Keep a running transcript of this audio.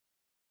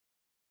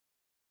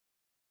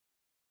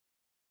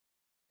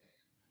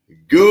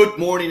Good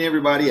morning,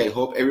 everybody. I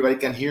hope everybody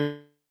can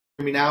hear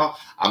me now.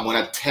 I'm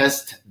going to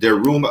test the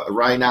room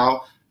right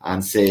now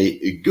and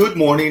say, good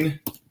morning.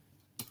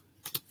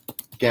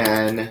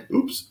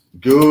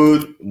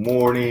 Good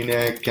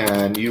morning.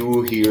 Can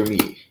you hear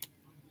me?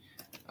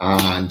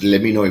 And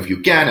let me know if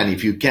you can. And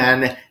if you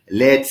can,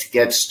 let's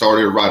get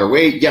started right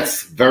away.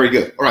 Yes, very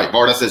good. All right.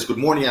 Barda says, good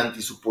morning.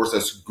 Anti-support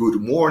says,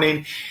 good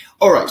morning.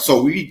 All right.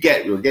 So we're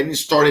getting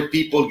started,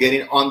 people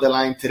getting on the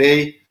line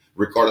today.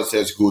 Ricardo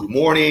says, good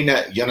morning.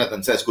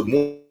 Jonathan says, good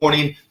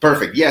morning.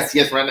 Perfect. Yes,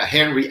 Miranda,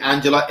 Henry,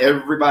 Angela,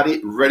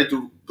 everybody ready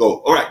to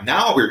go. All right.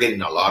 Now we're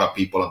getting a lot of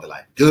people on the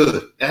line.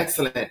 Good.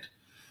 Excellent.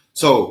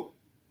 So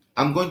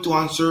I'm going to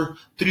answer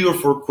 3 or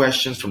 4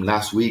 questions from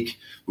last week,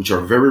 which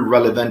are very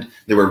relevant.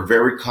 They were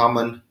very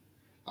common.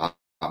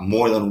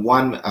 More than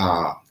one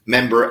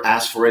member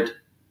asked for it,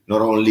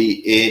 not only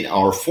in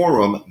our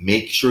forum.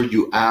 Make sure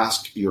you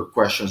ask your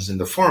questions in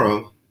the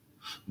forum,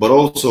 but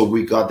also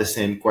we got the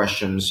same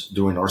questions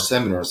during our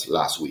seminars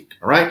last week.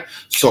 All right.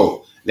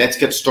 So let's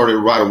get started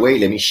right away.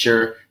 Let me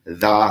share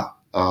the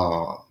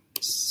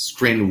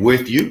screen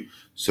with you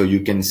so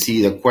you can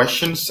see the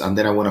questions. And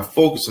then I want to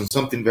focus on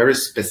something very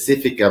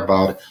specific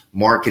about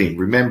marketing.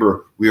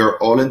 Remember, we are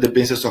all in the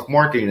business of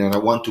marketing, and I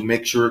want to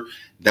make sure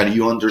that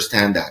you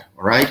understand that.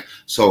 All right.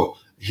 So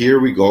here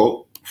we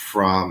go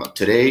from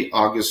today,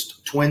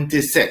 August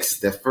 26th.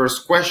 The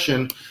first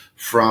question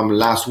from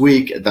last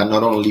week that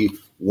not only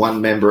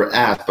one member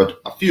asked, but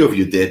a few of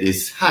you did,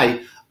 is,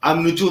 hi,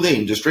 I'm new to the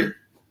industry.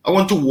 I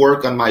want to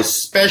work on my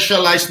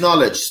specialized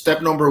knowledge.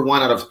 Step number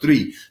 1 out of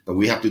 3 that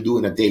we have to do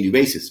on a daily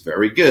basis.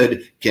 Very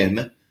good,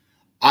 Kim.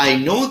 I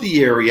know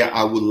the area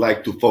I would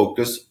like to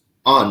focus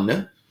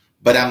on,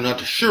 but I'm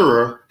not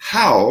sure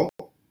how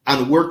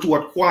and where to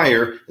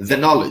acquire the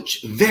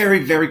knowledge. Very,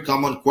 very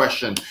common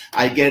question.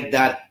 I get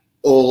that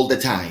all the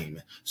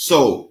time.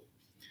 So,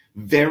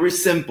 very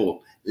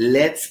simple.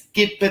 Let's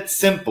keep it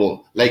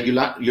simple. Like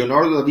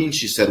Leonardo da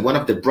Vinci said, one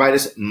of the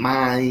brightest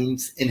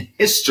minds in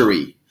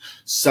history.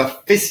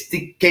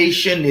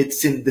 Sophistication,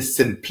 it's in the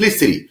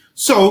simplicity.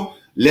 So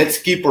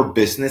let's keep our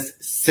business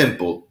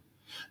simple.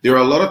 There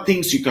are a lot of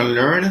things you can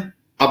learn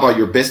about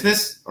your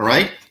business, all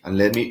right? And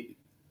let me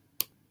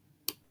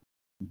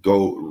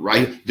go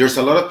right. There's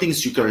a lot of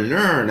things you can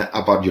learn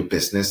about your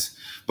business,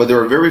 but there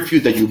are very few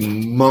that you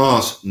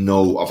must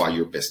know about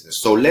your business.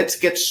 So let's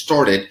get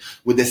started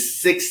with the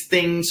 6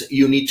 things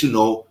you need to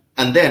know,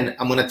 and then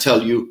I'm going to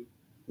tell you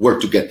where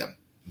to get them.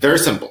 Very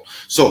simple.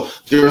 So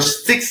there are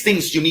 6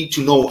 things you need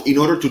to know in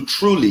order to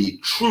truly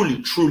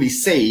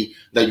say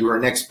that you're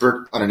an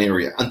expert on an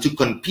area and to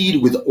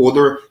compete with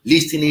other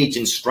listing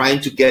agents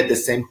trying to get the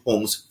same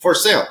homes for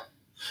sale.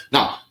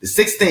 Now, the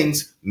 6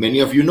 things, many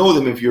of you know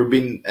them if you've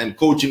been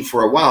coaching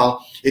for a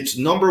while. It's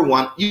number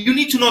 1, you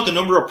need to know the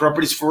number of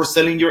properties for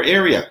sale in your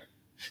area.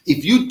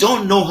 If you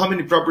don't know how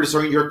many properties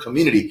are in your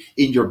community,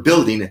 in your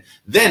building,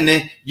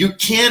 then you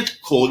can't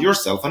call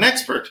yourself an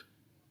expert.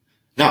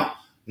 Now,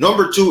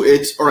 number 2,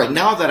 it's, all right,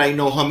 now that I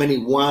know how many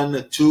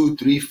 1, 2,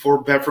 3,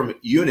 4 bedroom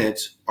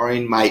units are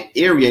in my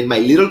area, in my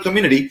little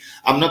community,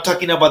 I'm not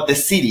talking about the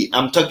city.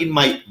 I'm talking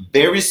my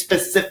very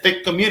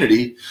specific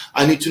community.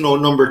 I need to know,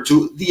 number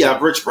 2, the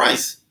average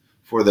price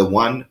for the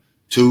 1,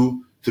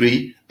 2,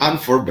 3, and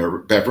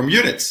 4 bedroom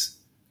units.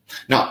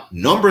 Now,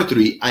 number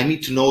 3, I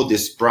need to know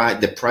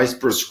the price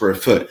per square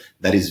foot.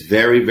 That is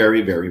very,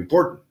 very, very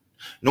important.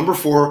 Number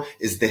 4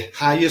 is the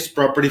highest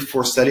property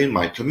for sale in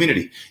my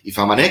community. If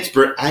I'm an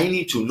expert, I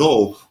need to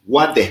know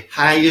what the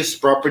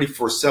highest property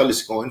for sale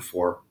is going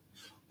for.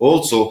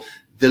 Also,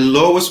 the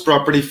lowest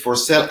property for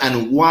sale,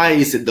 and why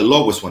is it the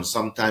lowest one?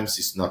 Sometimes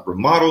it's not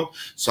remodeled.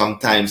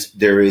 Sometimes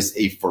there is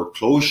a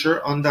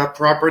foreclosure on that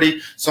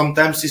property.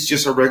 Sometimes it's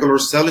just a regular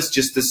sale. It's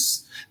just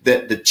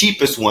the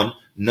cheapest one,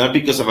 not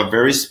because of a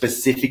very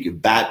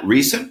specific bad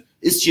reason.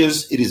 It's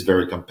just, it is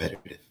very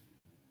competitive,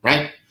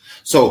 right?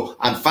 So,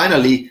 and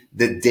finally,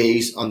 the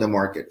days on the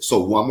market.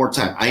 So one more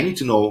time, I need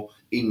to know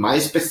in my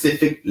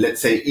specific,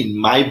 let's say in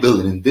my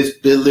building, in this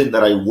building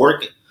that I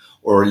work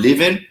or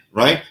live in,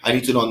 right? I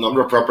need to know a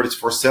number of properties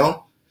for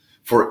sale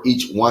for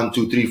each 1,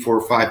 2, 3,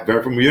 4, 5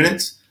 bedroom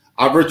units,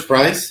 average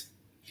price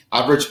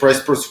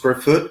per square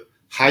foot,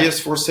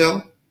 highest for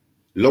sale,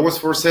 lowest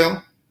for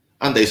sale,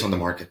 and days on the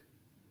market.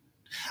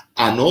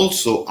 And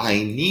also, I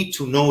need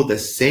to know the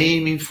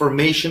same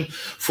information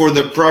for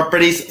the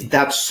properties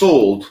that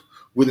sold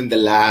within the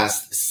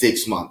last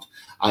 6 months.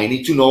 I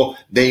need to know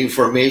the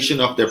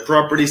information of the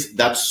properties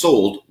that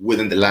sold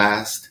within the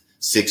last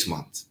 6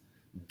 months.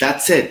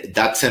 That's it.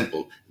 That's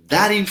simple.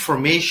 That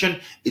information,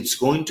 it's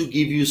going to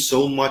give you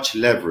so much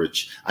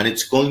leverage, and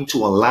it's going to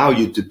allow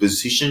you to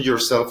position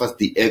yourself as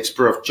the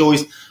expert of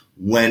choice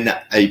when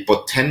a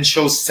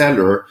potential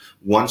seller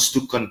wants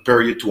to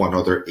compare you to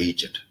another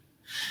agent.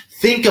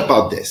 Think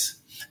about this.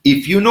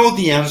 If you know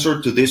the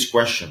answer to these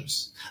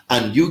questions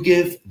and you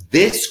give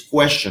these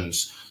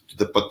questions to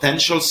the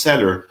potential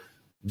seller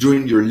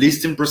during your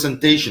listing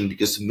presentation,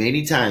 because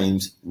many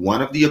times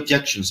one of the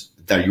objections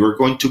that you're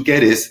going to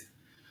get is,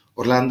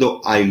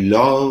 Orlando, I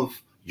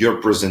love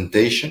your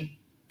presentation.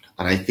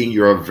 and I think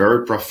you're a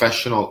very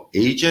professional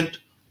agent,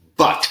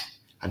 but,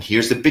 and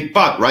here's the big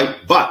but, right?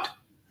 But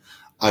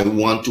I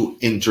want to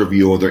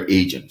interview other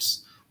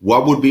agents.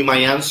 What would be my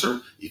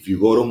answer? If you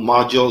go to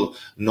module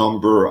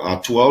number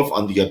 12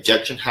 on the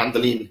objection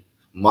handling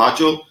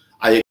module,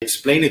 I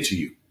explain it to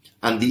you.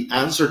 And the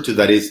answer to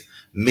that is,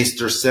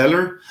 Mr.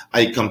 Seller,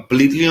 I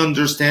completely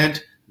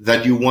understand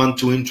that you want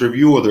to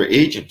interview other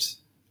agents.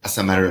 As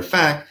a matter of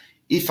fact,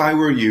 if I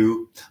were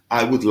you,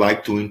 I would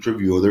like to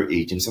interview other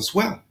agents as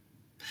well.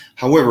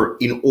 However,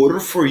 in order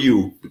for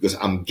you, because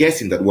I'm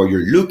guessing that what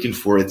you're looking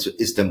for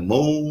is the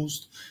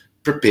most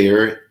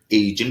prepared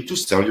agent to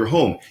sell your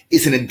home.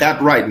 Isn't it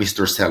that right,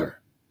 Mr.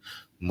 Seller?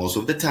 Most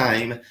of the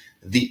time,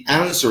 the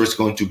answer is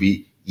going to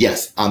be,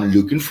 yes, I'm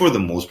looking for the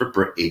most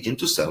prepared agent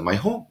to sell my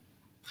home.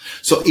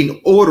 So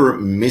in order,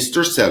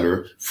 Mr.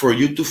 Seller, for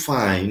you to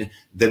find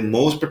the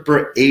most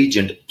prepared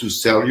agent to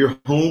sell your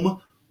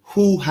home,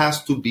 who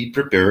has to be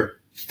prepared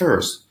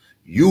first?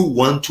 You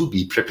want to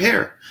be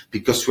prepared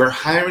because you are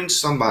hiring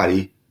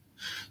somebody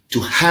to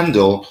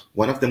handle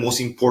one of the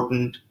most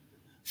important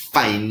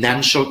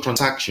financial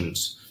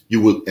transactions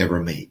you will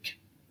ever make,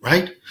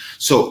 right?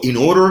 So in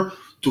order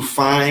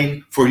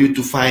for you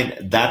to find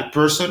that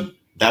person,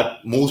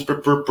 that most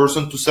prepared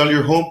person to sell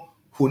your home,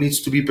 who needs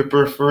to be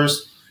prepared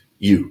first?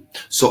 You.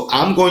 So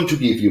I'm going to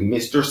give you,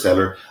 Mr.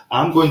 Seller,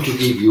 I'm going to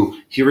give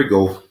you, here we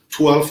go,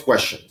 12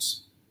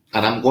 questions.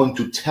 And I'm going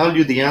to tell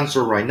you the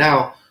answer right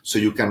now so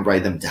you can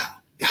write them down.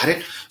 Got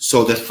it?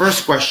 So the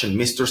first question,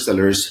 Mr.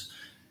 Seller, is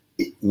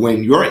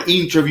when you're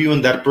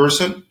interviewing that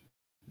person,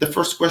 the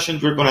first question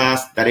you're going to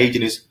ask that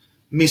agent is,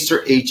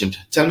 Mr. Agent,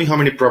 tell me how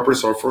many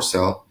properties are for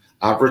sale,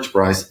 average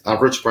price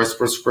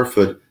per square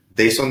foot,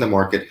 days on the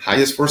market,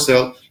 highest for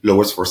sale,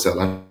 lowest for sale.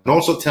 And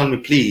also tell me,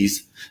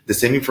 please, the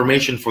same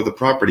information for the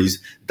properties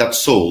that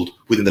sold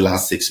within the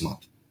last 6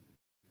 months.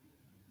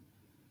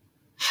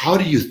 How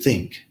do you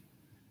think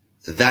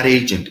that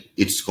agent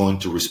is going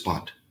to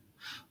respond?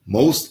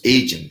 Most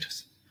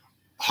agents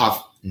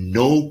have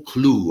no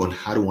clue on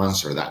how to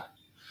answer that.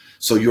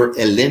 So you're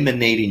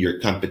eliminating your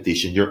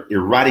competition. You're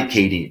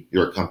eradicating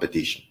your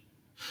competition.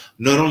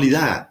 Not only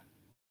that,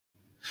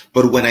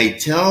 but when I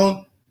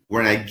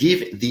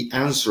give the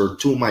answer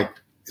to my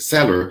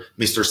seller,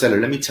 Mr. Seller,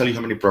 let me tell you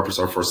how many properties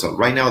are for sale.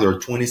 Right now, there are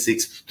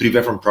 26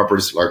 three-bedroom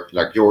properties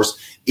like yours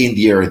in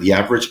the area. The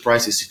average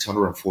price is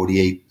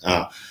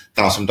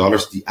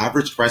 $648,000. The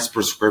average price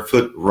per square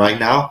foot right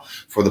now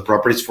for the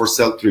properties for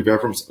sale, three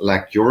bedrooms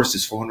like yours,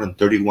 is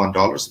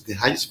 $431. The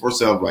highest for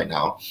sale right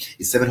now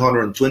is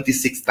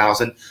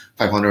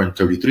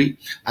 $726,533,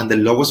 and the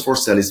lowest for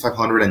sale is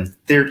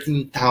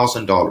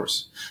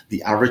 $513,000.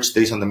 The average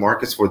days on the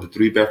markets for the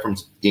three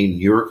bedrooms in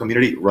your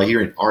community, right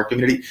here in our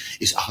community,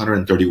 is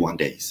 131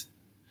 days.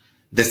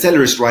 The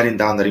seller is writing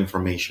down that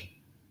information.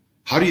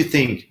 How do you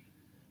think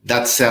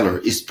that seller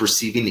is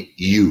perceiving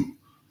you?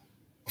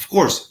 Of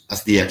course,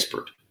 as the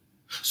expert.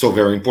 So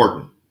very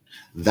important.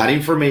 That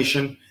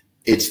information,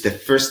 it's the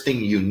first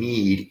thing you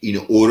need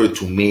in order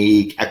to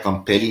make a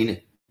compelling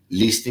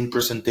listing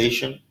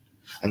presentation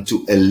and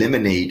to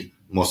eliminate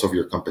most of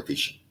your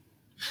competition.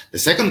 The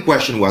second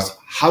question was,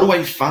 how do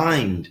I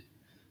find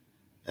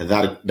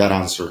that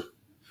answer?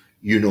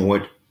 You know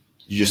it.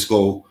 You just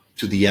go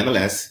to the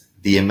MLS.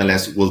 The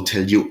MLS will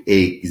tell you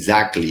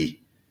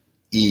exactly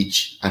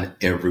each and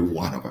every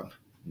one of them.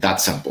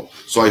 That's simple.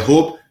 So I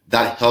hope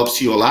that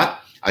helps you a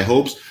lot. I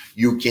hope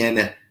you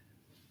can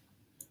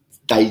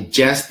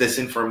digest this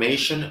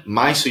information.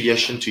 My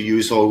suggestion to you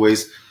is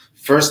always,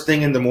 first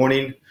thing in the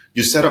morning,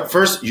 you set up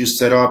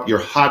your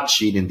hot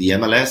sheet in the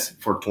MLS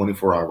for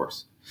 24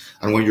 hours.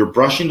 And when you're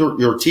brushing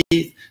your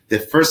teeth, the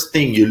first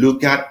thing you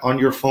look at on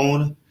your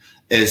phone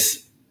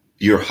is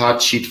your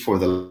hot sheet for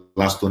the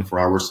last 24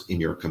 hours in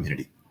your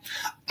community.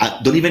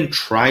 Don't even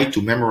try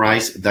to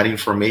memorize that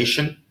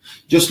information.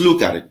 Just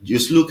look at it.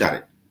 Just look at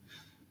it.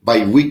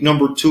 By week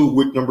number 2,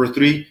 week number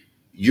 3,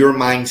 your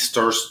mind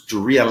starts to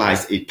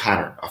realize a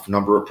pattern of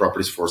number of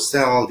properties for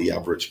sale, the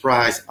average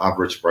price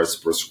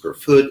per square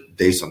foot,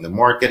 days on the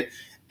market,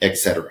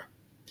 etc.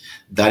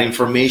 That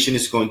information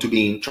is going to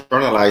be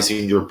internalized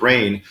in your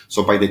brain.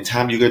 So by the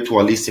time you get to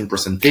a listing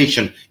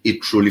presentation,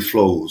 it truly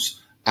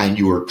flows and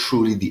you are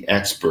truly the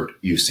expert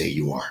you say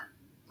you are,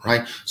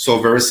 right?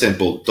 So very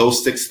simple.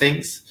 Those 6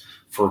 things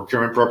for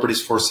current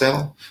properties for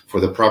sale,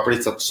 for the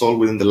properties that sold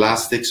within the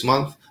last 6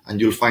 months, and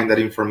you'll find that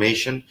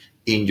information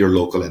in your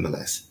local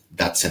MLS.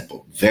 That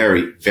simple.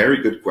 Very,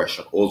 very good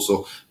question.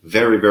 Also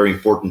very, very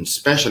important,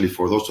 especially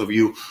for those of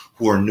you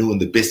who are new in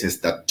the business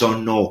that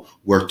don't know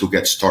where to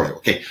get started.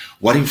 Okay,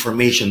 what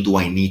information do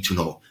I need to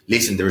know?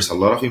 Listen, there is a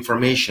lot of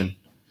information.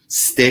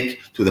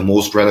 Stick to the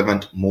most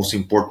relevant, most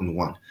important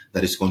one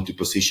that is going to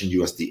position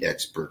you as the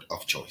expert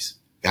of choice.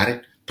 Got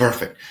it?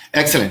 Perfect.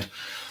 Excellent.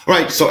 All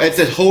right, so Ed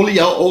said, holy,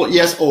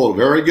 yes, all.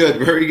 Very good,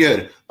 very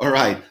good. All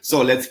right,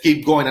 so let's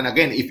keep going. And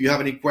again, if you have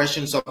any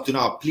questions up to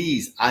now,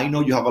 please, I know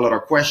you have a lot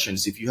of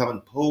questions. If you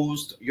haven't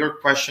posed your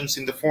questions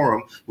in the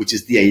forum, which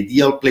is the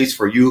ideal place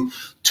for you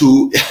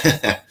to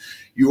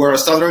You are a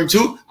Southern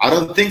too? I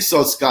don't think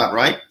so, Scott,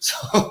 right?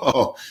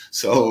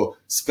 So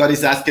Scott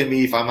is asking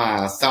me if I'm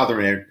a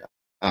Southerner.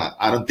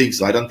 I don't think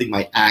so. I don't think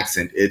my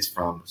accent is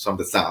from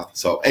the South.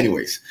 So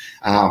anyways,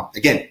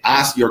 again,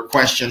 ask your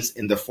questions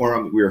in the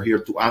forum. We're here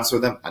to answer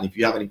them. And if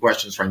you have any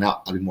questions right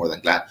now, I'll be more than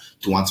glad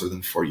to answer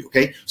them for you.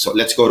 Okay. So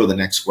let's go to the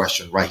next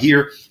question right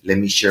here. Let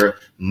me share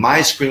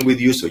my screen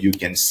with you so you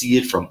can see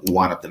it from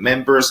one of the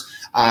members.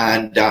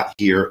 And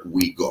here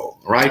we go.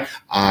 All right.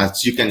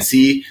 So you can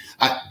see,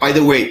 by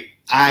the way,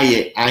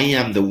 I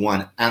am the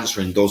one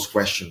answering those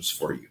questions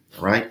for you.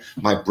 All right.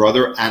 My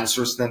brother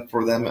answers them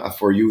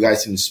for you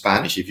guys in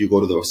Spanish. If you go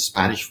to the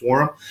Spanish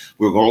forum,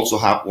 we're also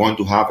going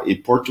to have a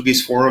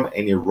Portuguese forum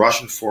and a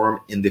Russian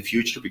forum in the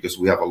future, because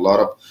we have a lot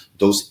of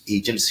those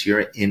agents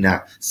here in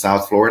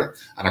South Florida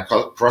and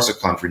across the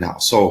country now.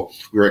 So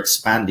we're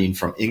expanding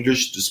from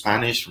English to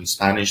Spanish, from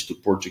Spanish to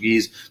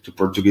Portuguese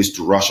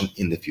to Russian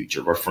in the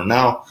future. But for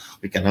now,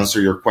 we can answer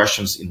your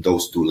questions in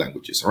those two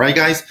languages. All right,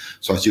 guys.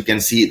 So as you can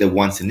see, the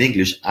ones in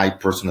English, I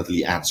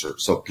personally answer.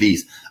 So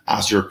please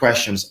ask your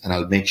questions and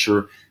I'll make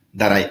sure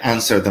that I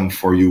answer them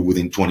for you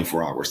within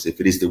 24 hours. If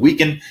it is the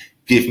weekend,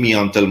 give me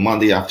until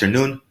Monday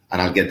afternoon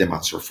and I'll get them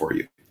answered for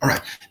you. All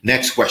right,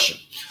 next question.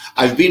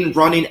 I've been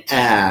running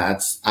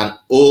ads and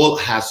all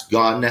has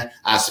gone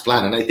as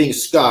planned. And I think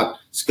Scott,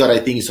 I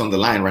think is on the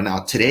line right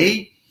now.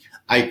 Today,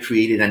 I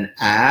created an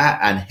ad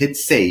and hit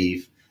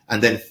save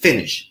and then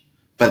finish,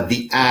 but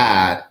the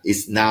ad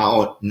is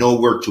now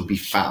nowhere to be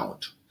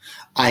found.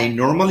 I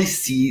normally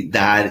see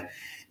that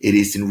it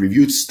is in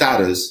reviewed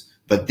status,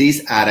 but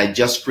this ad I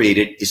just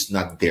created is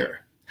not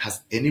there.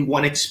 Has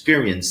anyone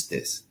experienced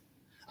this?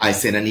 I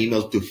sent an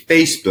email to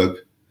Facebook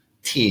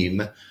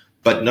team,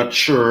 but not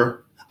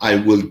sure I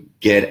will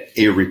get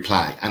a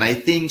reply. And I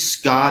think,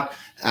 Scott,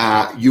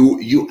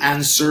 you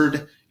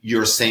answered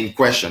your same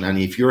question. And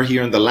if you're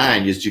here on the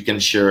line, just you can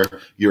share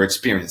your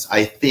experience.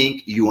 I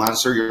think you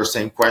answered your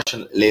same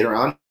question later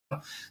on.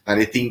 And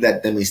I think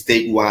that the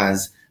mistake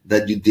was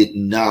that you did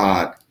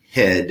not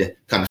hit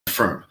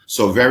confirm.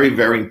 So very,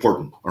 very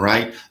important. All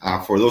right.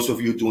 For those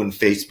of you doing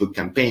Facebook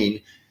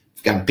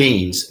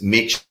campaigns,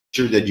 make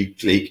sure that you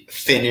click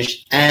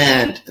finish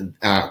and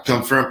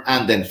confirm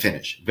and then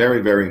finish.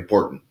 Very, very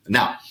important.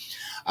 Now,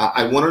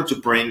 I wanted to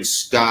bring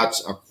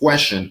Scott's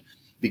question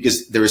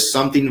because there is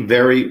something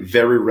very,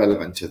 very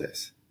relevant to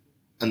this.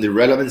 And the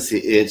relevancy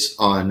is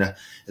on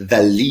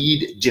the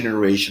lead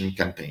generation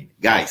campaign.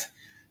 Guys,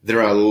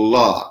 there are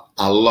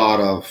a lot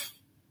of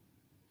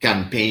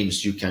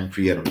campaigns you can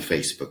create on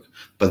Facebook,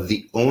 but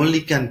the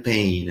only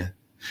campaign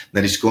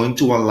that is going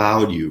to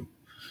allow you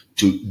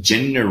to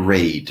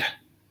generate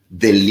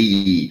the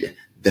lead,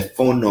 the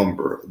phone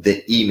number,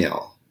 the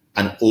email,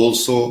 and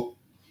also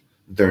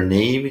their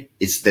name,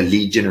 is the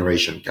lead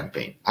generation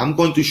campaign. I'm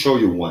going to show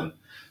you one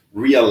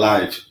real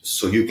life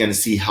so you can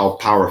see how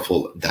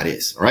powerful that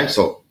is. All right.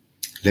 So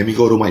let me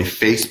go to my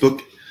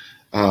Facebook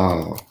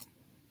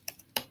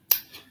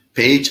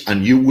page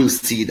and you will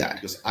see that,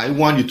 because I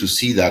want you to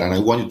see that and I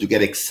want you to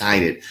get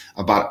excited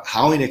about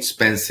how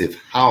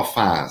inexpensive, how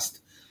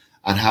fast,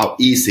 and how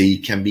easy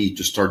it can be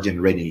to start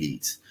generating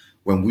leads.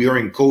 When we are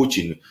in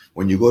coaching,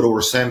 when you go to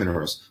our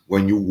seminars,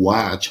 when you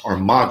watch our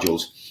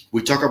modules,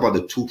 we talk about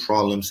the two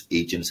problems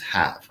agents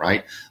have,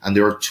 right? And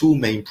there are two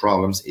main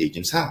problems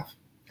agents have.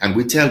 And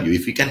we tell you,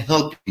 if we can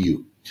help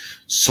you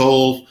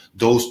solve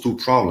those two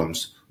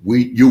problems,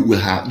 you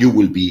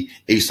will be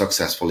a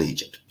successful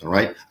agent. All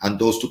right. And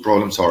those two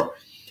problems are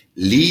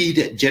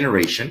lead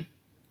generation,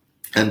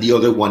 and the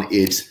other one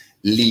is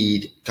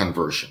lead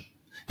conversion.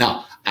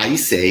 Now, I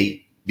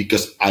say,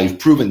 because I've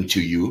proven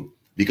to you,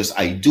 because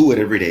I do it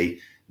every day,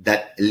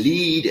 that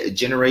lead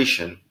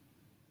generation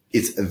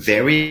is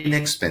very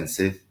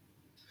inexpensive,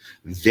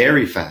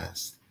 very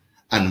fast,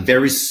 and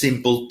very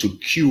simple to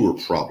cure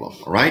problem.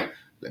 All right.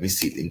 Let me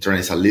see. The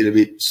internet is a little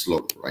bit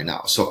slow right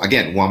now. So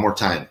again, one more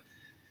time.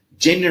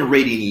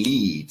 Generating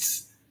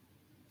leads,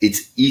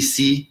 it's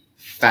easy,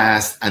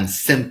 fast, and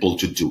simple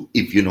to do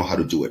if you know how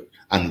to do it,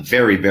 and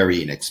very,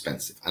 very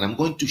inexpensive. And I'm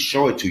going to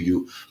show it to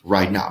you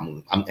right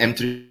now. I'm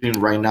entering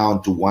right now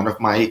into one of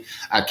my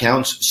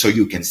accounts so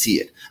you can see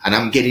it. And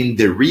I'm getting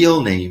the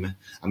real name,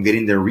 I'm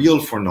getting the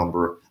real phone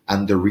number,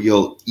 and the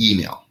real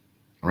email.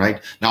 All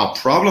right. Now,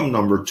 problem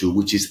number 2,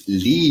 which is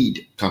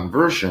lead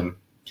conversion,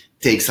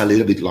 takes a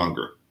little bit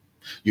longer.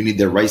 You need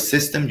the right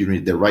system, you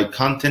need the right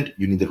content,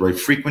 you need the right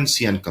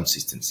frequency and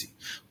consistency.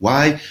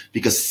 Why?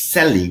 Because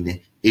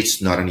selling,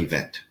 it's not an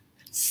event.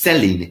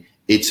 Selling,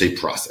 it's a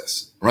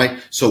process, right?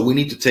 So we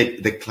need to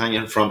take the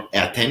client from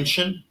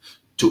attention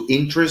to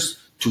interest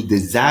to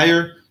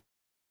desire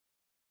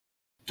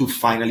to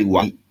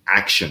finally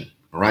action,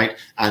 right?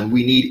 And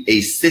we need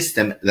a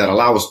system that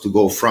allows us to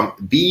go from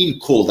being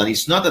cold. And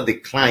it's not that the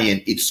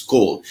client is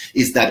cold,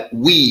 it's that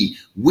we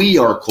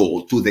are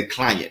cold to the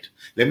client.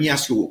 Let me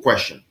ask you a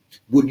question.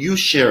 Would you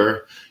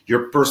share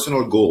your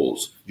personal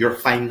goals, your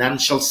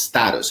financial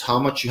status, how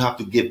much you have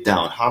to give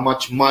down, how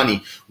much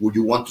money would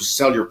you want to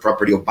sell your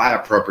property or buy a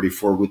property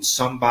for with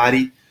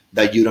somebody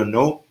that you don't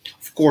know?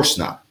 Of course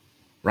not.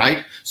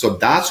 right? So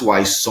that's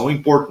why it's so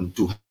important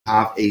to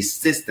have a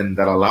system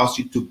that allows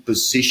you to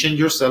position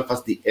yourself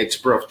as the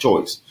expert of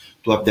choice,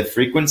 to have the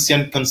frequency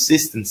and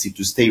consistency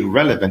to stay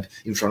relevant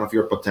in front of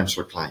your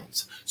potential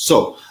clients.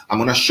 So I'm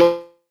going to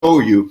show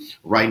you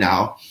right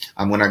now.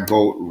 I'm going to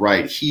go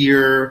right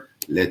here.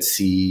 Let's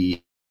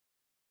see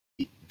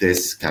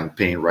this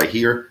campaign right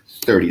here,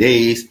 30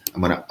 days.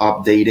 I'm going to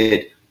update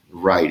it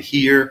right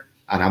here,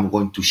 and I'm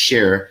going to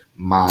share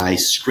my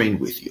screen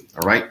with you.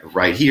 All right,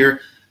 right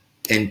here,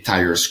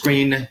 entire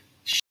screen,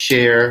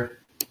 share.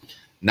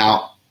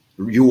 Now,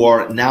 you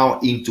are now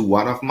into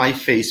one of my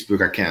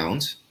Facebook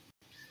accounts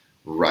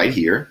right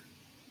here.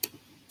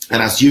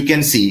 And as you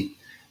can see,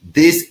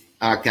 this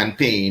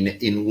campaign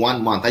in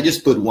 1 month, I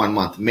just put 1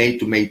 month, May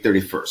to May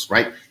 31st,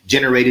 right?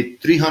 Generated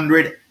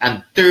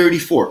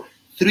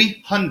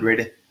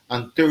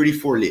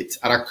 334 leads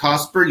at a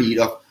cost per lead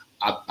of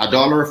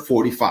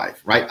 $1.45,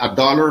 right?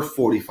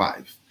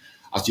 $1.45.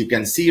 As you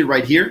can see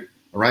right here,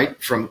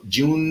 right, from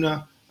June,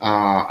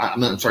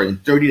 I'm sorry, in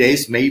 30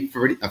 days, May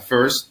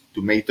 1st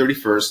to May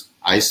 31st,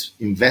 I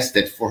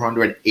invested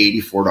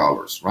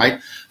 $484, right?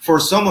 For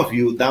some of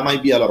you, that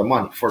might be a lot of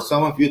money. For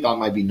some of you, that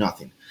might be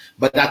nothing.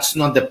 But that's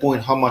not the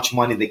point, how much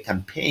money the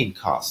campaign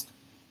cost.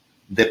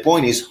 The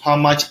point is how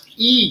much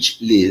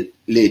each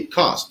lead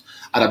cost.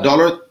 At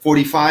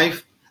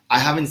 $1.45, I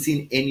haven't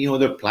seen any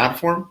other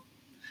platform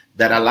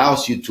that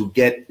allows you to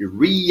get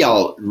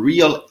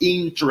real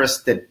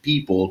interested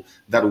people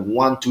that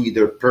want to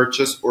either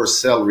purchase or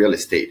sell real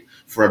estate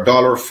for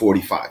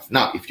 $1.45.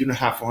 Now, if you don't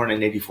have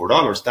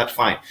 $484, that's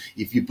fine.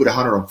 If you put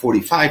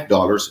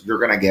 $145, you're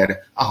going to get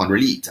 100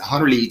 leads.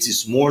 100 leads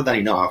is more than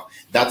enough.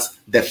 That's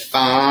the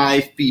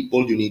 5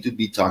 people you need to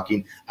be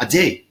talking a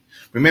day.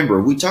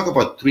 Remember, we talk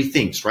about 3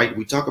 things, right?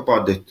 We talk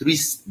about the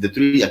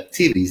three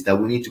activities that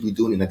we need to be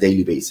doing on a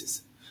daily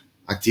basis.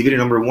 Activity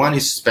number 1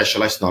 is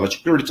specialized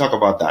knowledge. We already talked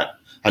about that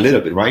a little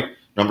bit, right?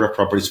 Number of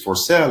properties for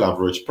sale,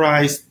 average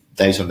price,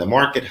 days on the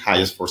market,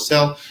 highest for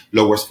sale,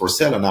 lowest for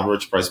sale, and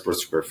average price per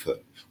square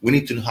foot. We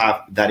need to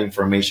have that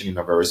information in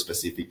a very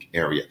specific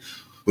area.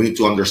 We need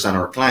to understand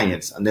our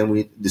clients, and then we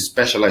need the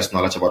specialized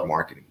knowledge about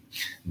marketing.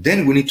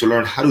 Then we need to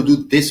learn how to do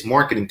this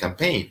marketing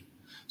campaign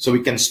so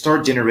we can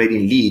start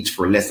generating leads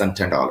for less than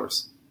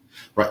 $10,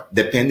 right?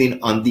 Depending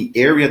on the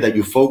area that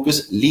you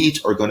focus,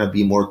 leads are going to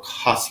be more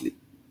costly.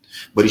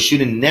 But it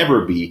shouldn't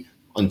never be,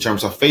 in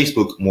terms of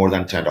Facebook, more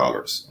than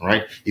 $10,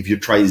 right? If you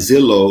try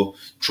Zillow,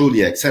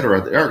 Trulia,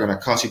 etc., they're going to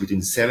cost you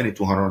between $70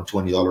 to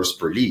 $120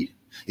 per lead.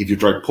 If you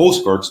try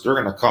postcards, they're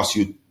going to cost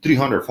you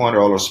 $300,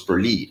 $400 per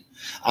lead.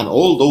 And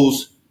all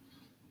those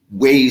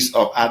ways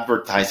of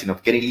advertising,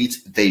 of getting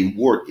leads, they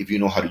work if you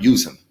know how to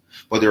use them,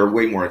 but they're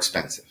way more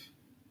expensive.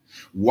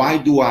 Why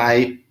do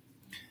I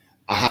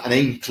have an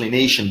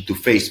inclination to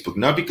Facebook?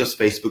 Not because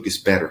Facebook is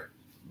better,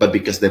 but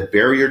because the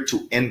barrier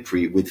to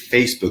entry with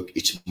Facebook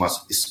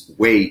is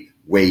way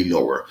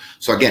lower.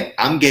 So again,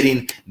 I'm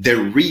getting the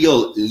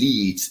real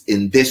leads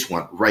in this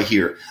one right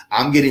here.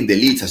 I'm getting the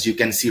leads, as you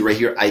can see right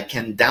here. I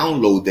can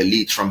download the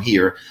leads from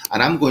here,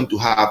 and I'm going to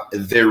have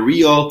the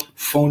real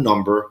phone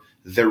number,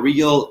 the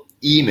real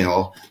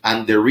email,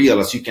 and the real,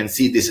 as you can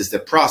see, this is the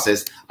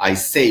process. I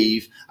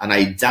save and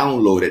I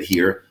download it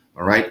here.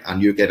 All right.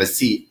 And you get to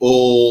see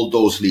all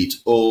those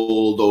leads,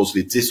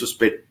 This was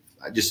great.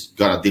 I just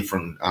got a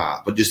different,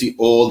 but you see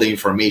all the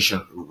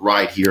information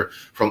right here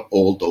from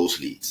all those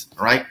leads.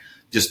 All right.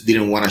 Just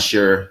didn't want to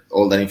share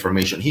all that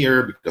information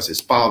here because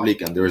it's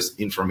public and there's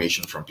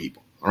information from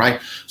people. All right.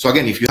 So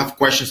again, if you have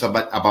questions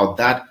about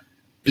that,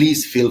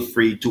 please feel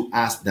free to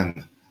ask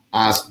them.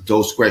 Ask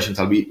those questions.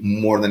 I'll be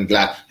more than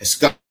glad.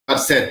 Scott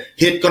said,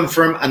 hit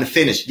confirm and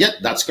finish. Yep,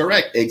 that's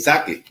correct.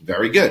 Exactly.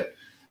 Very good.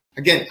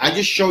 Again, I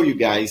just show you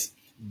guys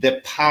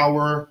the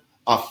power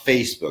of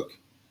Facebook.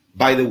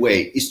 By the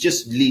way, it's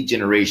just lead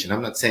generation.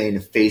 I'm not saying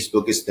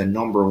Facebook is the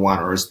number one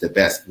or is the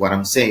best. What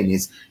I'm saying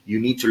is you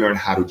need to learn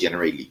how to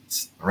generate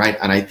leads. All right.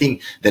 And I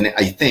think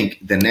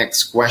the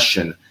next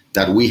question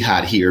that we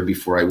had here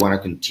before I want to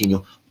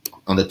continue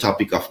on the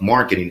topic of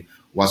marketing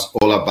was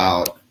all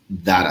about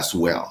that as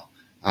well.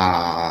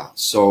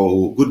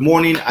 So good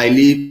morning. I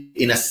live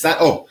in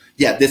oh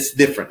yeah, that's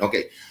different.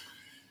 Okay.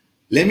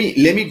 Let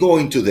me go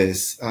into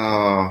this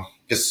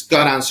because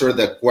Scott answered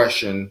the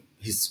question.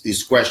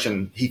 His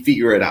question, he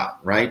figured it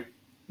out, right?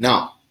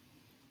 Now,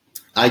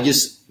 I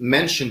just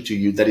mentioned to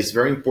you that it's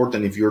very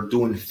important if you're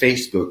doing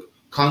Facebook,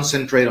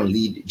 concentrate on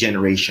lead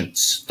generation.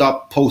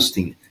 Stop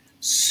posting.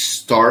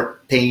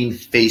 Start paying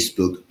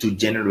Facebook to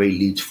generate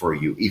leads for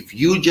you. If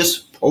you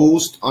just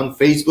post on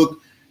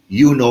Facebook,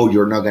 you know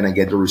you're not going to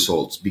get the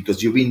results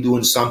because you've been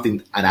doing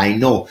something, and I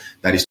know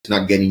that it's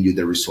not getting you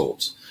the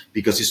results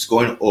because it's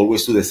going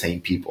always to the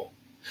same people.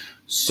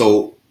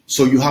 So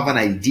you have an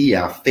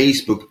idea.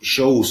 Facebook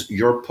shows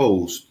your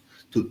post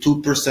to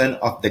 2%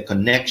 of the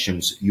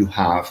connections you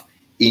have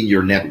in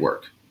your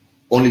network.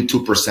 Only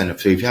 2%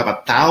 of. So if you have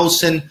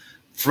 1,000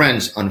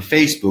 friends on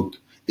Facebook,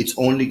 it's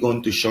only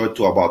going to show it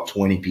to about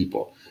 20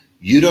 people.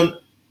 You don't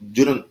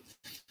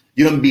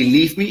You don't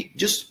believe me?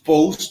 Just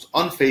post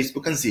on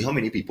Facebook and see how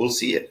many people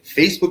see it.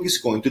 Facebook is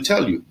going to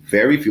tell you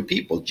very few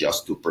people,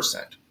 just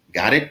 2%.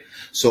 Got it?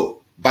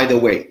 So, by the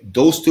way,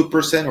 those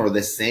 2% are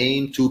the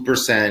same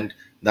 2%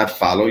 that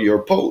follow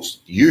your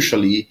post.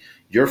 Usually,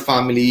 your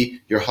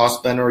family, your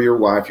husband or your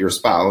wife, your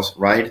spouse,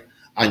 right?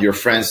 And your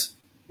friends,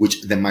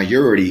 which the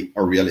majority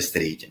are real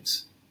estate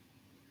agents.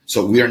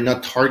 So we are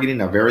not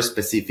targeting a very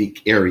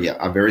specific area,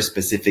 a very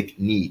specific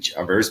niche,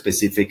 a very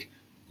specific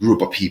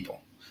group of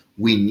people.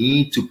 We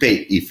need to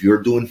pay. If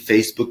you're doing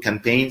Facebook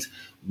campaigns,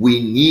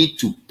 we need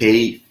to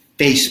pay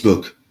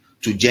Facebook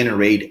to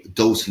generate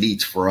those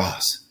leads for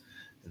us.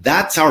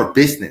 That's our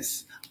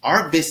business.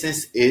 Our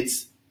business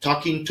is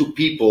talking to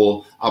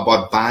people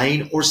about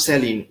buying or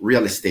selling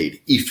real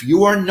estate. If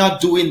you are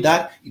not doing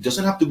that, it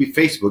doesn't have to be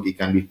Facebook. It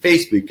can be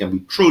Facebook, it can be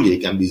Truly,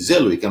 it can be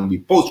Zillow, it can be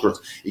postcards,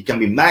 it can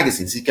be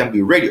magazines, it can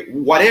be radio,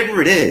 whatever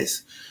it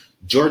is.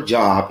 Your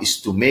job is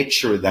to make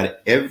sure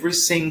that every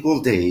single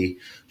day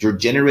you're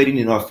generating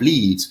enough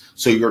leads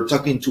so you're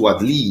talking to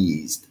at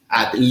least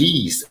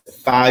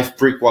 5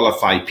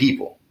 pre-qualified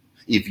people.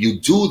 If you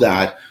do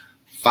that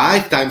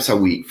 5 times a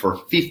week for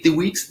 50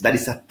 weeks, that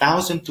is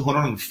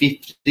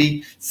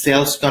 1,250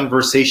 sales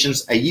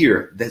conversations a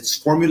year. That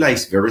formula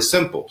is very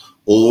simple.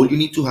 All you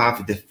need to have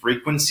is the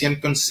frequency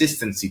and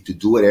consistency to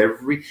do it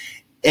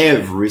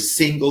every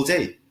single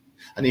day.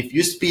 And if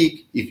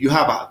you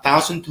have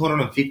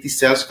 1,250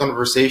 sales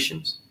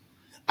conversations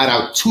at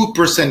a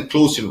 2%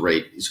 closing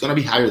rate, it's going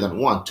to be higher than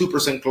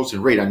 2%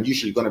 closing rate, and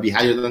usually going to be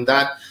higher than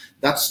that.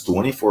 That's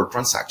 24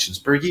 transactions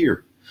per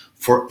year.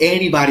 For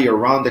anybody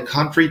around the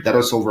country, that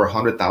is over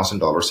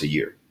 $100,000 a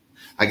year.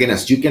 Again,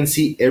 as you can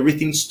see,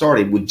 everything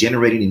started with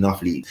generating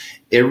enough leads.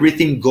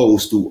 Everything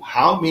goes to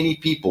how many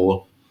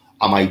people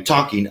am I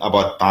talking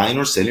about buying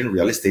or selling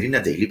real estate on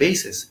a daily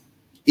basis.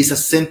 It's a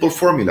simple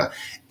formula.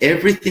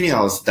 Everything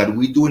else that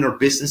we do in our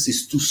business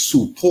is to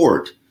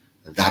support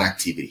that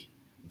activity.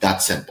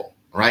 That's simple,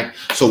 right?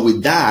 So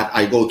with that,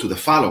 I go to the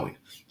following,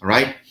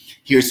 right?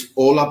 Here's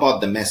all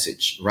about the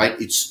message, right?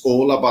 It's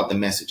all about the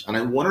message. And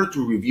I wanted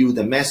to review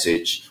the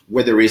message,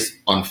 whether it's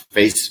on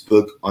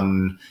Facebook,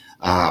 on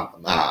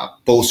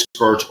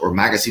postcards or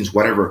magazines,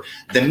 whatever.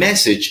 The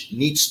message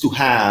needs to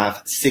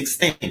have 6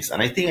 things.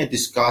 And I think I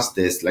discussed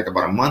this like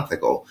about a month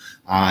ago,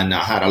 and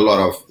I had a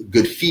lot of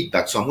good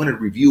feedback. So I'm going to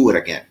review it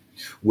again.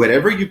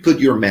 Wherever you put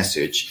your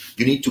message,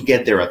 you need to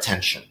get their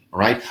attention,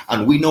 right?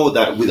 And we know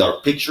that with our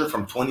picture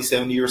from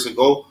 27 years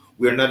ago,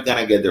 we're not going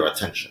to get their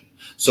attention.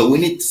 So we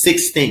need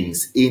 6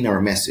 things in our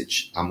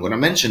message. I'm going to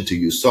mention to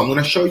you. So I'm going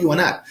to show you an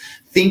ad.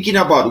 Thinking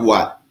about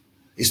what?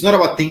 It's not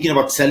about thinking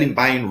about selling,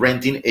 buying,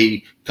 renting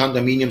a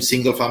condominium,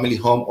 single family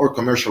home, or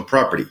commercial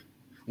property.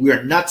 We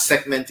are not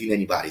segmenting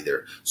anybody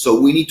there. So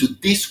we need to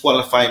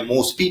disqualify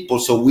most people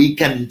so we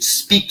can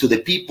speak to the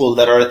people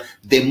that are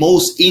the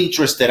most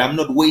interested. I'm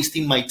not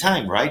wasting my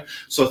time, right?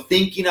 So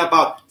thinking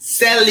about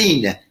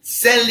selling.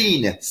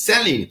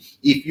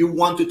 If you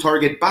want to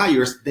target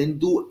buyers, then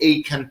do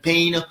a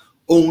campaign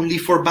only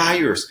for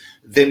buyers.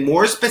 The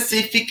more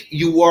specific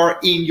you are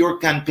in your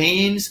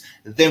campaigns,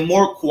 the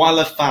more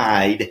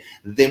qualified,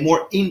 the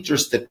more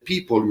interested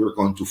people you're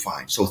going to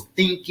find. So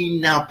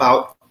thinking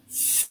about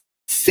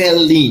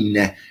selling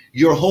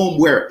your home,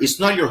 where it's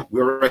not your,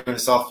 we're right in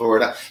South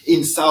Florida.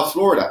 In South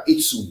Florida,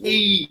 it's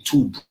way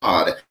too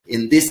broad.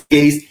 In this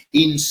case,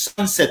 in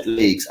Sunset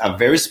Lakes, a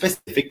very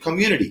specific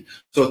community.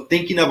 So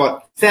thinking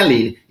about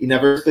selling in a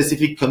very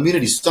specific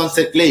community,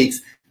 Sunset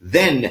Lakes,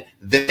 then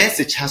the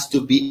message has to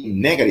be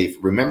negative.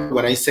 Remember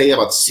when I say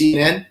about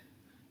CNN,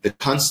 the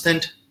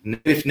constant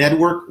negative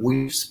network,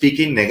 we're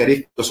speaking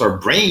negative because our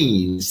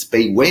brains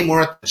pay way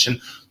more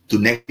attention to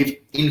negative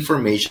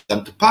information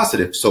than to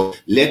positive. So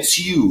let's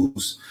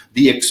use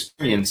the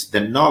experience,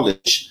 the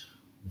knowledge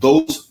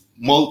those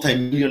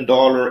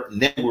multi-million-dollar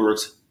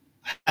networks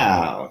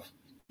have.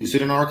 Use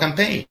it in our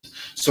campaigns.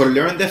 So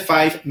learn the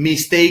 5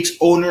 mistakes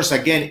owners,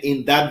 again,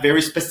 in that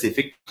very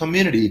specific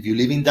community. If you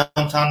live in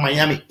downtown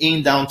Miami,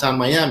 in downtown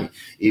Miami.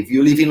 If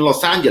you live in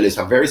Los Angeles,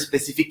 a very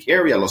specific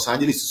area, Los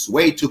Angeles is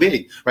way too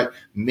big, right?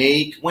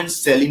 Make when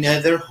selling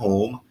their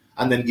home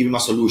and then give them a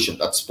solution.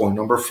 That's point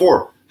number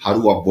 4, how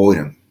to avoid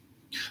them.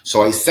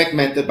 So I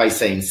segmented by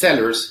saying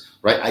sellers,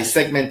 right? I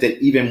segmented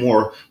even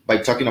more by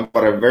talking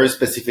about a very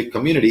specific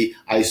community.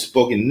 I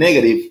spoke in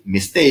negative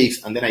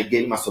mistakes, and then I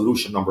gave him a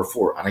solution number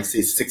 4, and I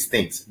say 6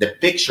 things. The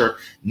picture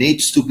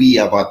needs to be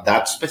about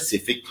that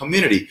specific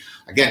community.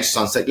 Again,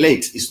 Sunset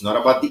Lakes is not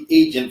about the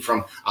agent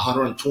from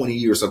 120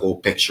 years ago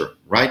picture,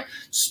 right?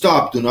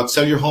 Stop, do not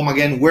sell your home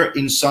again. We're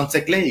in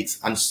Sunset Lakes.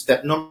 And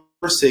step number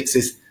 6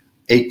 is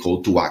a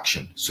call to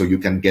action, so you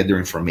can get their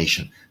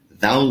information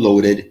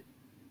downloaded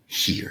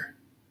here.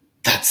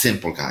 That's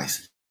simple,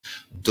 guys.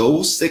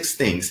 Those 6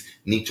 things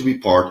need to be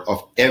part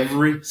of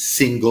every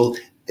single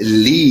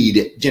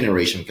lead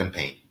generation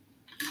campaign.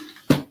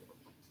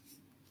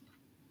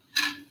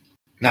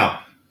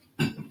 Now,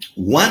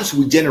 once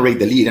we generate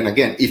the lead, and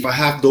again, if I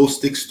have those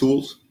 6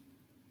 tools,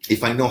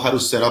 if I know how to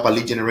set up a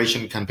lead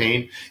generation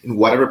campaign in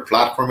whatever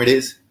platform it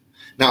is,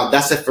 now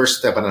that's the first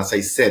step. And as I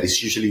said,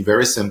 it's usually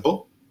very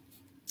simple.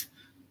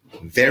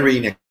 very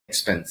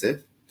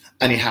inexpensive,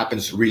 and it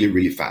happens really,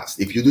 really fast.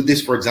 If you do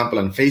this, for example,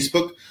 on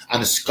Facebook,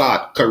 and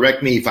Scott,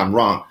 correct me if I'm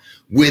wrong,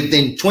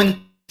 within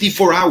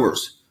 24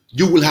 hours,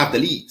 you will have the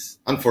leads.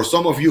 And for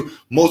some of you,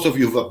 most of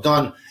you who have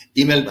done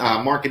email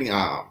marketing,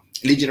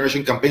 lead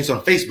generation campaigns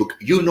on Facebook,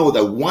 you know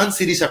that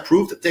once it is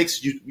approved, it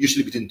takes you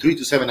usually between 3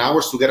 to 7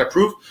 hours to get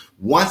approved.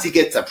 Once it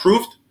gets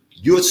approved,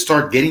 you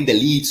start getting the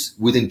leads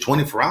within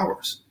 24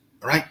 hours,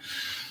 all right?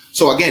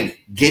 So again,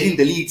 getting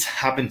the leads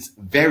happens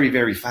very,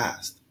 very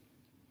fast.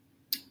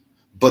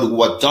 But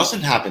what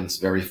doesn't happen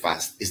very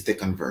fast is the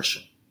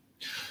conversion.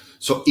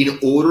 So in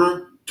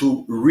order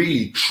to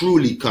really,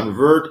 truly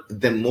convert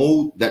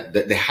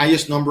the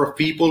highest number of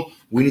people,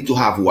 we need to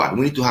have what?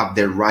 We need to have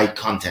the right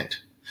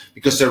content.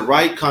 Because the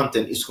right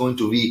content is going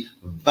to be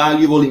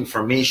valuable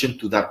information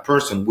to that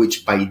person,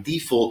 which by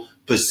default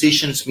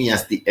positions me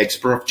as the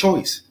expert of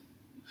choice.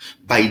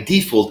 By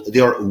default, they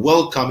are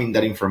welcoming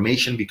that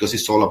information because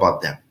it's all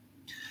about them.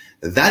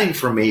 That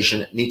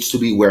information needs to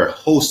be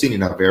hosted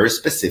in a very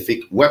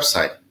specific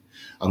website.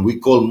 And we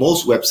call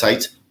most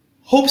websites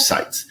hope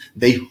sites.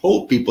 They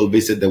hope people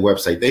visit the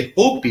website. They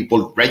hope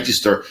people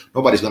register.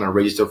 Nobody's going to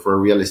register for a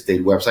real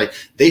estate website.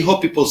 They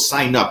hope people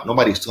sign up.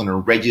 Nobody's going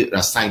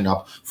to sign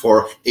up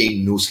for a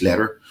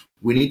newsletter.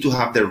 We need to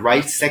have the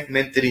right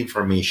segmented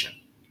information.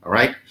 All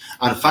right.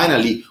 And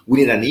finally, we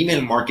need an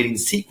email marketing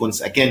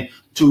sequence, again,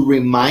 to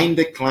remind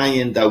the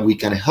client that we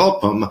can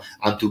help them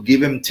and to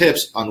give them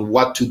tips on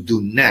what to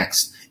do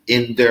next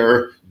in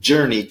their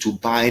journey to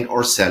buying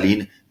or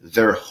selling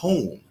their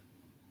home.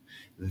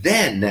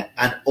 Then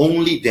and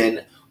only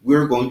then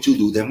we're going to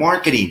do the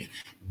marketing.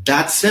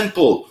 That's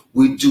simple.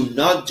 We do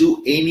not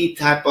do any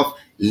type of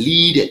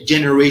lead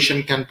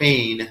generation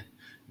campaign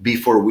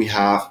before we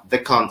have the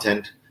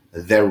content,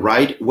 the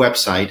right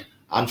website,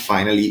 and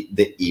finally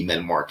the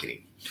email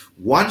marketing.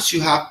 Once you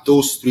have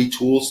those three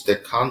tools, the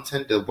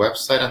content, the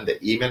website, and the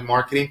email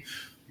marketing,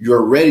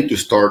 you're ready to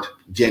start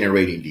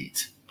generating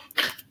leads.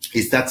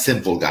 It's that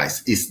simple,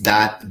 guys. It's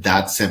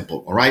that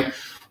simple, all right?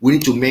 We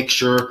need to make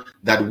sure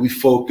that we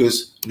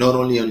focus not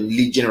only on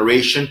lead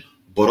generation,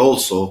 but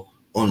also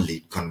on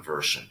lead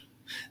conversion.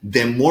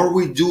 The more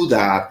we do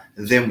that,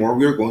 the more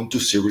we're going to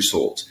see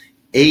results.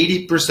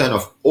 80%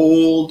 of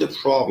all the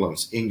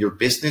problems in your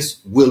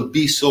business will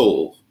be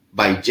solved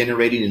by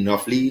generating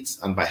enough leads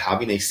and by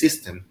having a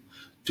system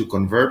to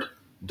convert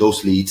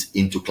those leads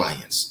into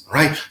clients. All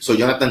right. So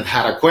Jonathan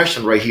had a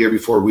question right here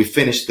before we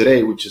finish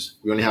today, which is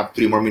we only have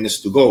 3 more minutes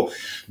to go.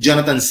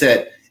 Jonathan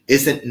said,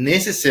 is it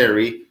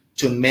necessary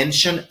to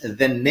mention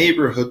the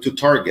neighborhood to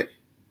target?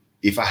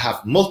 If I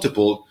have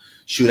multiple,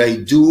 should I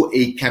do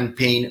a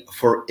campaign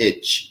for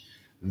each?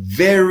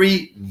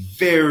 Very,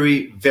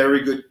 very,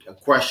 very good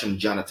question,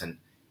 Jonathan.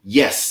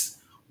 Yes,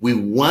 we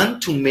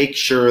want to make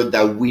sure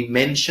that we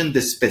mention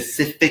the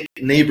specific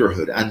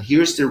neighborhood. And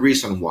here's the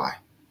reason why.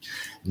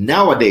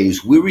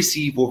 Nowadays, we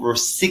receive over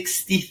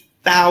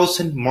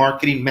 60,000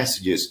 marketing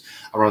messages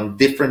around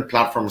different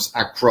platforms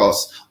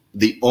across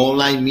the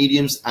online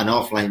mediums and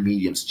offline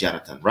mediums,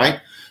 Jonathan,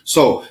 right?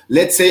 So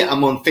let's say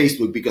I'm on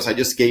Facebook because I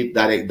just gave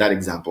that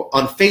example.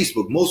 On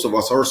Facebook, most of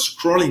us are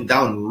scrolling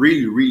down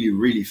really, really,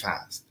 really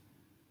fast,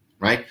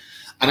 right?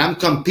 And I'm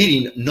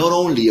competing not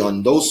only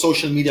on those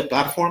social media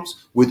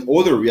platforms with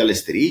other real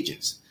estate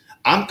agents.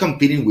 I'm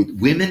competing with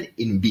women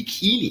in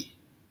bikini,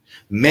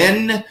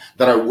 men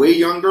that are way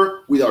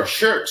younger with our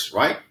shirts,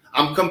 right?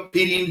 I'm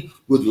competing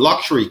with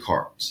luxury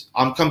cars.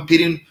 I'm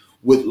competing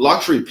with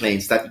luxury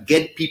planes that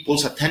get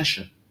people's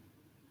attention.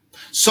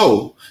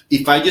 So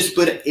if I just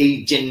put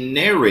a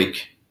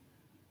generic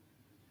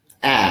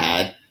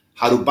ad,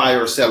 how to buy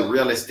or sell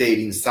real estate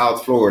in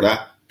South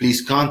Florida,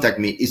 please contact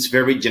me. It's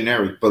very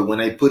generic. But when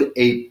I put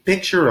a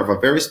picture of a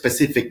very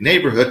specific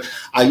neighborhood,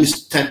 I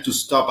just tend to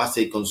stop as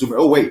a consumer.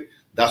 Oh, wait,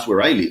 that's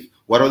where I live.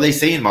 What are they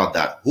saying about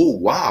that? Oh,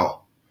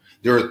 wow.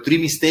 There are 3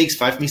 mistakes,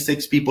 5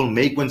 mistakes people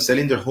make when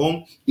selling their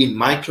home in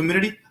my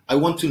community. I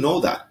want to know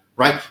that,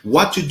 right?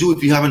 What to do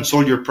if you haven't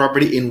sold your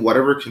property in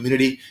whatever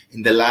community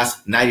in the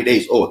last 90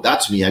 days. Oh,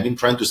 that's me. I've been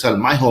trying to sell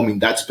my home in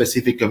that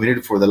specific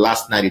community for the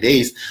last 90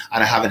 days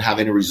and I haven't had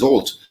any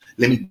results.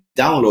 Let me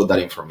download that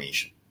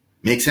information.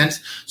 Make sense?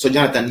 So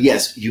Jonathan,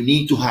 yes, you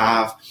need to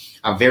have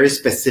a very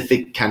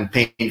specific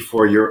campaign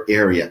for your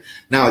area.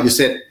 Now, you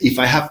said, if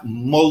I have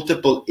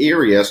multiple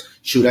areas,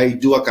 should I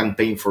do a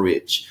campaign for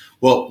each?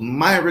 Well,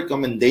 my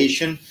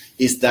recommendation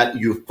is that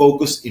you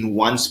focus in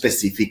one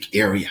specific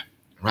area,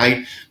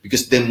 right?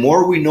 Because the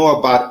more we know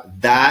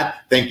about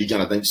that, thank you,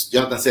 Jonathan.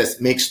 Jonathan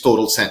says, makes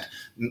total sense.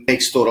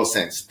 Makes total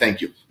sense.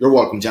 Thank you. You're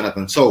welcome,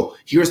 Jonathan. So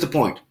here's the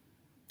point.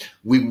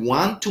 We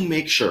want to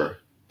make sure,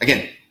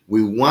 again,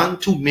 we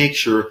want to make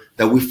sure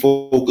that we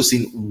focus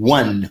in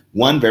one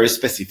very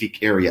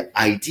specific area.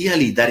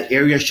 Ideally, that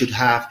area should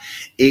have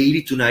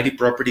 80 to 90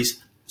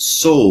 properties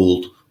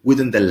sold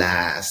within the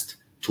last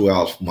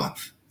 12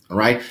 months. All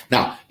right.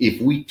 Now,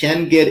 if we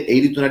can get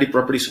 80 to 90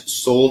 properties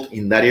sold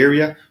in that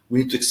area, we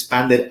need to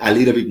expand it a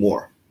little bit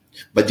more.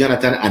 But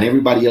Jonathan and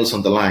everybody else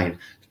on the line,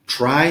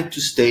 try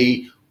to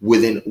stay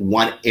within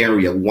one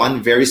area,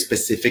 one very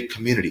specific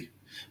community.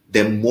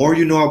 The more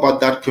you know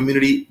about that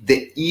community,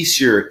 the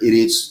easier it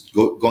is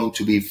going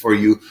to be for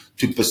you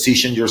to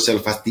position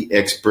yourself as the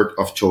expert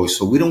of choice.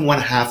 So we don't want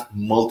to have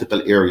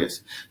multiple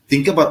areas.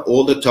 Think about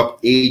all the top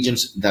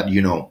agents that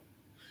you know.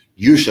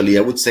 Usually,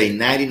 I would say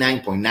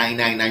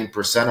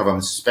 99.999% of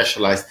them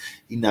specialize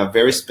in a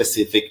very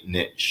specific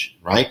niche,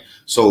 right?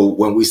 So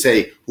when we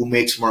say who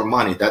makes more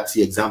money, that's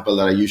the example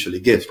that I usually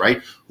give,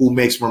 right? Who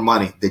makes more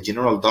money, the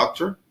general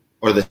doctor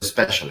or the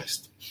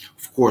specialist?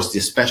 Of course, the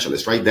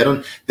specialist, right? They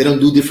don't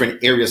do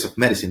different areas of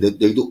medicine. They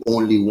do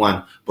only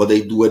one, but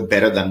they do it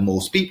better than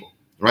most people,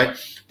 right?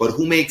 But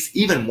who makes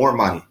even more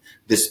money?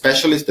 The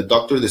specialist, the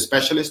doctor, the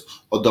specialist,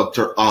 or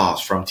Dr.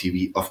 Oz from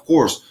TV? Of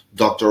course,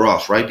 Dr.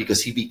 Oz, right?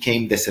 Because he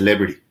became the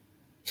celebrity.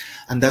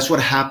 And that's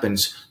what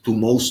happens to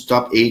most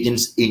top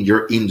agents in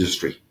your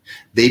industry.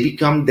 They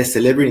become the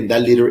celebrity in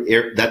that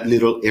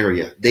little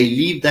area. They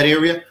leave that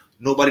area,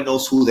 nobody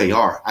knows who they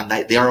are, and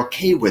they are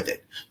okay with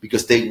it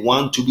because they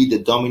want to be the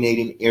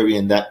dominating area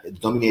and that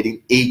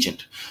dominating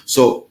agent.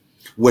 So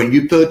when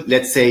you put,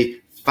 let's say,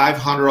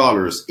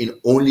 $500 in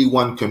only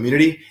one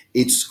community,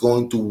 it's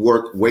going to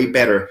work way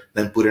better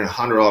than putting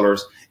 $100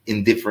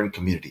 in different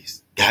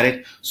communities. Got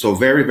it? So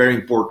very, very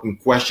important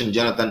question,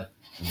 Jonathan.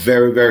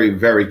 Very, very,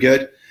 very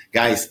good.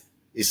 Guys,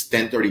 it's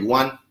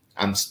 10:31.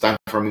 It's time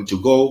for me to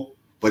go,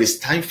 but it's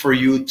time for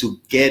you to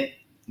get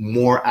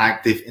more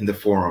active in the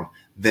forum.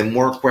 The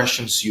more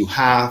questions you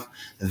have,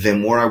 the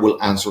more I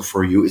will answer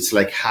for you. It's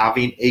like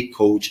having a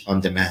coach on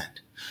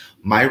demand.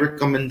 My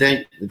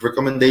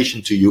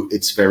recommendation to you,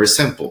 it's very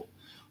simple.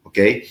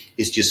 Okay,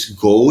 it's just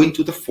go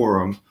into the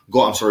forum,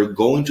 go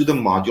into the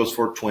modules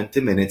for 20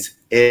 minutes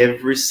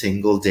every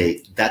single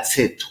day. That's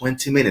it,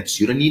 20 minutes.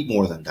 You don't need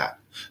more than that.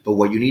 But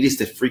what you need is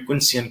the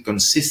frequency and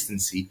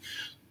consistency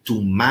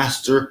to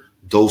master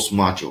those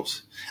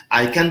modules.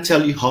 I can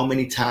tell you how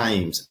many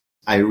times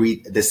I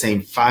read the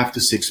same 5 to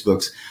 6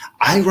 books.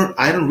 I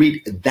don't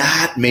read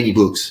that many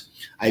books.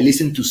 I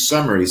listen to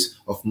summaries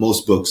of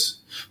most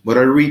books, but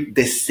I read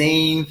the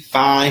same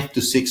 5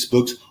 to 6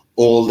 books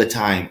all the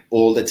time.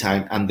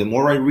 And the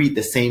more I read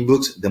the same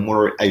books, the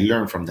more I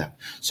learn from them.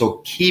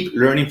 So keep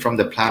learning from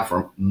the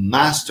platform,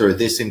 master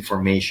this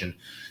information,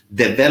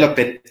 develop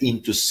it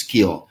into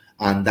skill.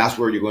 And that's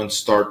where you're going to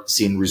start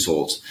seeing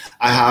results.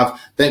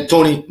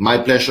 Tony, my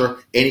pleasure.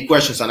 Any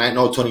questions? And I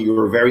know, Tony, you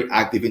were very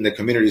active in the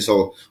community,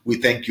 so we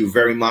thank you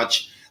very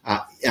much.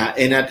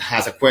 Enad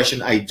has a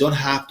question. I don't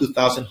have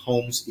 2,000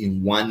 homes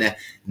in one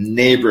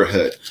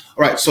neighborhood.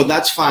 All right, so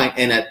that's fine,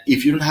 Enad.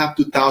 If you don't have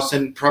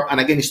 2,000, and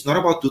again, it's not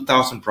about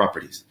 2,000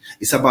 properties.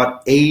 It's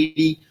about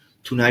 80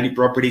 to 90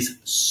 properties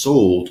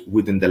sold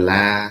within the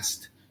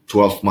last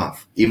 12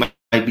 months. It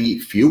might be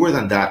fewer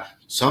than that.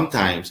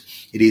 Sometimes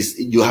it is,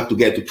 you have to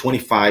get to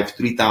 25,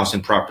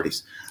 3,000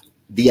 properties.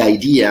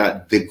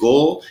 The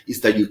goal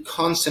is that you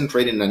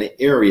concentrate in an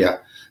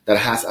area that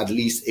has at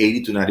least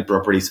 80 to 90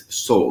 properties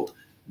sold.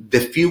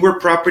 The fewer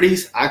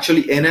properties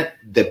actually in it,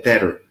 the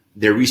better.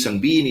 The reason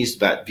being is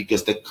that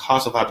because the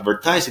cost of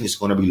advertising is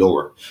going to be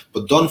lower.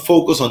 But don't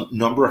focus on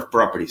number of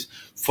properties.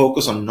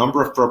 Focus on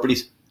number of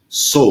properties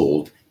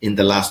sold in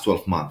the last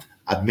 12 months.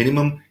 At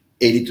minimum,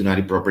 80 to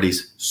 90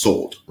 properties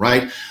sold,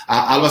 right?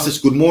 Alba says,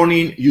 good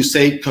morning. You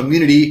say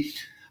community.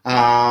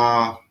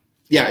 Yeah,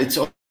 it's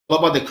all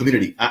about the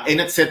community.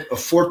 Enad said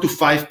 4 to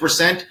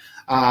 5%.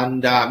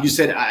 And you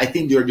said, I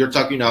think you're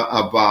talking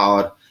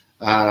about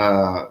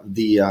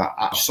the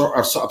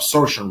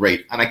absorption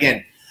rate. And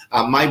again,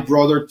 my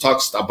brother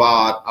talks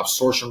about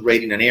absorption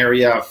rate in an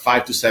area,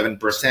 5 to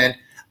 7%.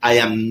 I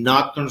am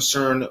not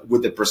concerned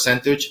with the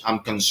percentage. I'm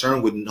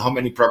concerned with how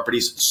many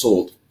properties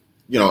sold.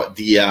 You know,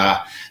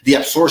 the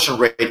absorption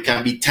rate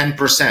can be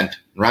 10%,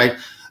 right?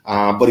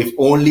 But if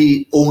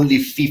only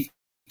 50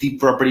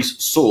 properties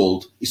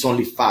sold, it's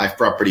only 5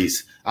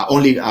 properties.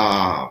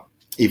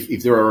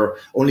 If there are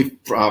only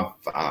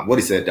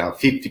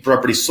 50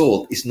 properties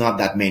sold, it's not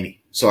that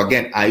many. So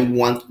again, I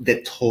want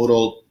the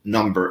total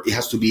number. It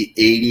has to be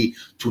 80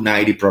 to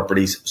 90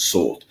 properties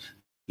sold.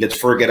 Let's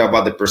forget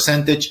about the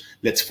percentage.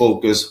 Let's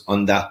focus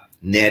on the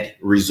net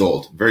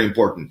result. Very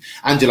important.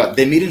 Angela,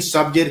 the meeting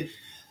subject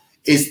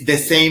is the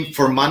same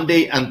for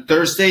Monday and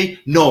Thursday?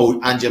 No,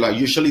 Angela,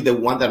 usually the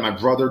one that my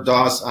brother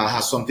does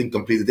has something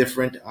completely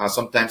different.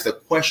 Sometimes the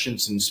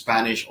questions in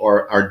Spanish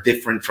are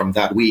different from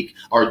that week.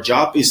 Our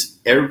job is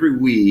every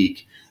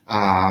week,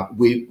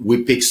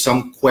 we pick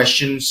some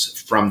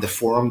questions from the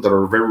forum that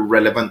are very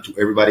relevant to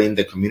everybody in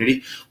the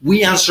community.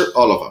 We answer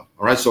all of them,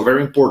 all right? So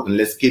very important.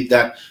 Let's keep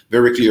that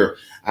very clear.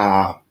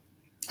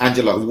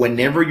 Angela,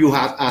 whenever you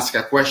ask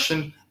a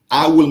question,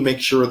 I will make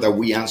sure that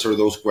we answer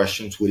those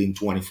questions within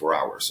 24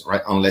 hours,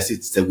 right? Unless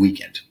it's the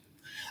weekend.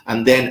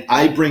 And then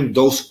I bring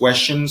those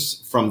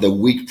questions from the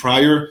week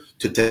prior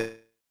to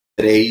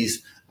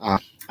today's,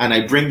 and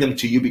I bring them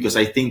to you because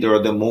I think they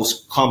are the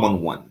most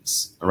common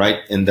ones,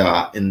 right?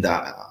 During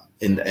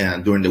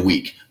the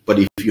week. But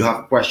if you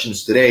have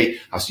questions today,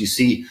 as you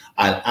see,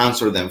 I'll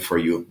answer them for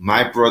you.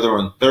 My brother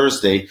on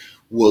Thursday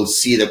will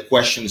see the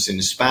questions in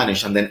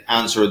Spanish and then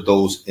answer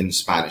those in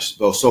Spanish.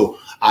 So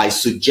I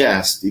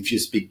suggest, if you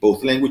speak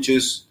both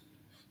languages,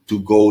 to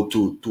go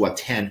to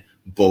attend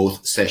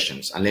both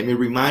sessions. And let me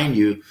remind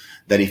you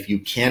that if you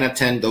can't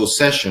attend those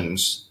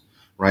sessions,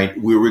 right,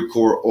 we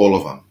record all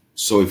of them.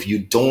 So if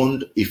you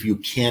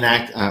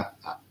can't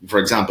for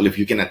example, if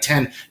you can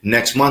attend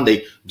next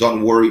Monday,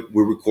 don't worry,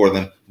 we record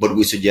them, but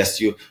we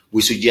suggest you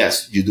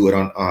do it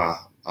on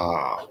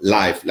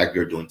live like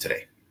you're doing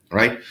today.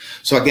 Right?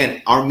 So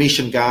again, our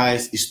mission,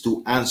 guys, is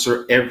to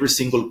answer every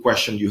single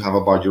question you have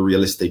about your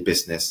real estate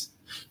business.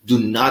 Do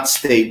not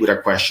stay with a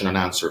question and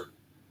answer.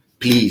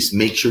 Please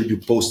make sure you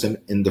post them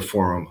in the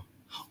forum.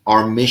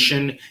 Our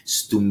mission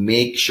is to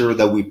make sure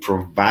that we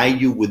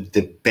provide you with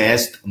the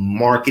best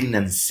marketing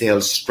and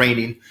sales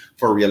training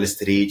for real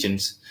estate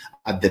agents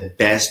at the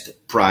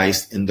best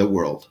price in the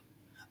world.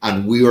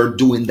 And we are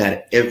doing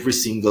that every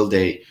single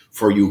day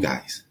for you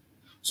guys.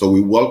 So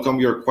we welcome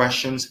your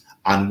questions,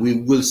 and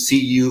we will see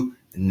you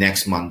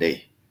next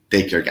Monday.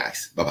 Take care,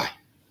 guys.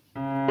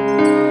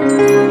 Bye-bye.